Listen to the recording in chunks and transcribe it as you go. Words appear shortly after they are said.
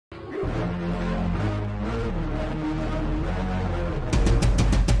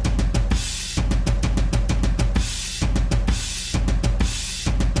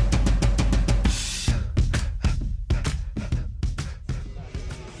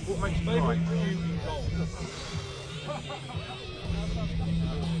What makes you cry?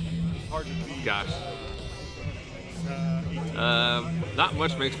 Gosh. Not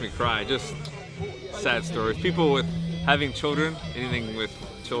much makes me cry, just sad stories. People with having children, anything with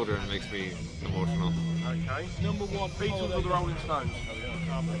children makes me emotional. Okay. Number one, Beatles or the Rolling Stones?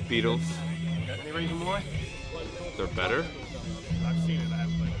 Beatles. Any reason why? They're better.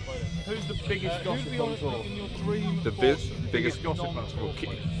 Who's the biggest gossip on tour? The biggest gossiper? Well,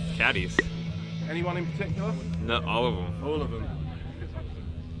 caddies. Anyone in particular? No, all of them. All of them.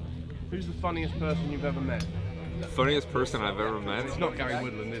 Who's the funniest person you've ever met? The funniest person I've ever met? It's not Gary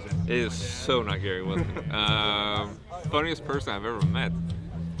Woodland, is it? It is so not Gary Woodland. Funniest person I've ever met.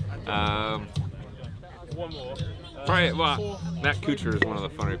 One more. Probably, well, Matt Kuchar is one of the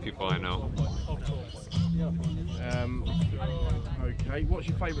funnier people I know. Okay, what's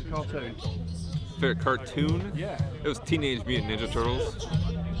your favourite cartoon? Favorite cartoon? Yeah. It was Teenage Mutant Ninja Turtles.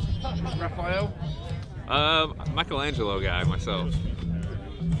 Raphael? Michelangelo guy, myself.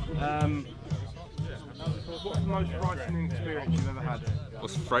 What's the most frightening experience you've ever had?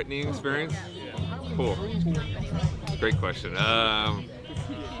 Most frightening experience? Cool. Great question.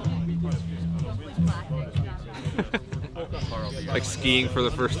 Like skiing for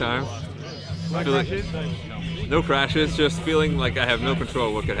the first time. No crashes? No crashes, just feeling like I have no control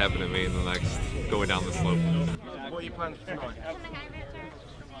of what could happen to me in the next going down the slope. What are your plans for tonight?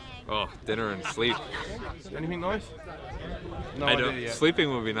 Oh, dinner and sleep. Anything nice? No I idea don't. yet. Sleeping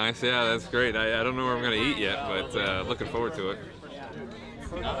would be nice. Yeah, that's great. I don't know where I'm going to eat yet, but looking forward to it.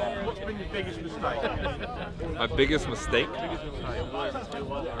 What's been your biggest mistake? My biggest mistake?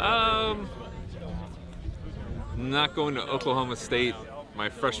 Not going to Oklahoma State my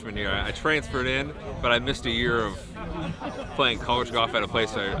freshman year. I transferred in, but I missed a year of playing college golf at a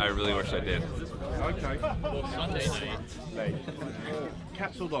place I really wish I did. Okay.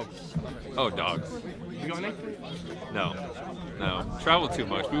 Cats or dogs? Oh, dogs. You got any? No. Travel too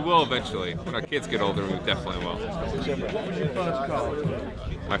much. We will eventually. When our kids get older, we definitely will. What was your first car?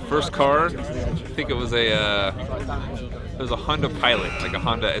 My first car, I think it was a Honda Pilot, like a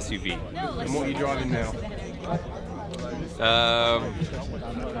Honda SUV. And what are you driving now?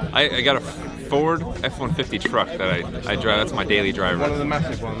 I got a Ford F-150 truck that I drive. That's my daily driver. One of the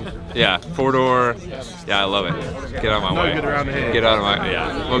massive ones. Yeah, four-door. Yeah, I love it. Get out of my way. No good around here. Get out of my,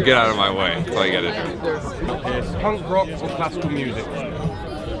 yeah. Well, get out of my way. That's all you gotta do. Punk rock or classical music?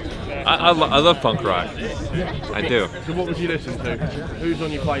 I love punk rock. I do. So what would you listen to? Who's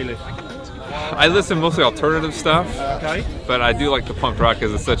on your playlist? I listen mostly alternative stuff. Okay. But I do like the punk rock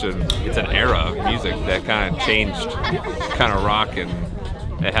because it's an era of music that kind of changed kind of rock, and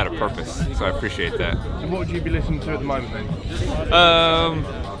it had a purpose. So I appreciate that. So what would you be listening to at the moment then?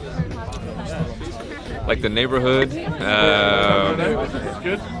 Like The Neighborhood.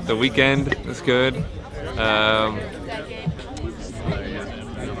 Good. The Weeknd is good.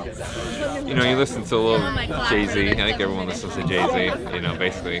 You know, you listen to a little Jay-Z. I think everyone listens to Jay-Z. You know,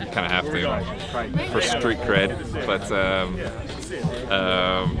 basically, kind of have to for street cred. But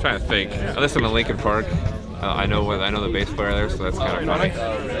I'm trying to think. I listen to Linkin Park. I know the bass player there, so that's kind of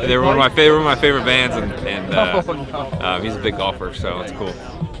funny. They're one of my favorite bands, and he's a big golfer, so it's cool.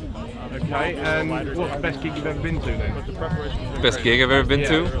 Okay, and what's the best gig you've ever been to then? Best gig I've ever been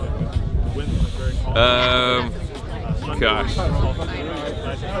to? Gosh.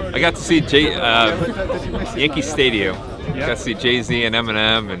 I got to see Yankee Stadium. Got to see Jay-Z and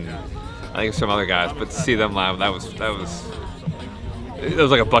Eminem and I think some other guys, but to see them live, that was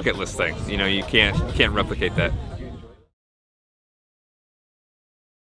like a bucket list thing. You know, you can't replicate that.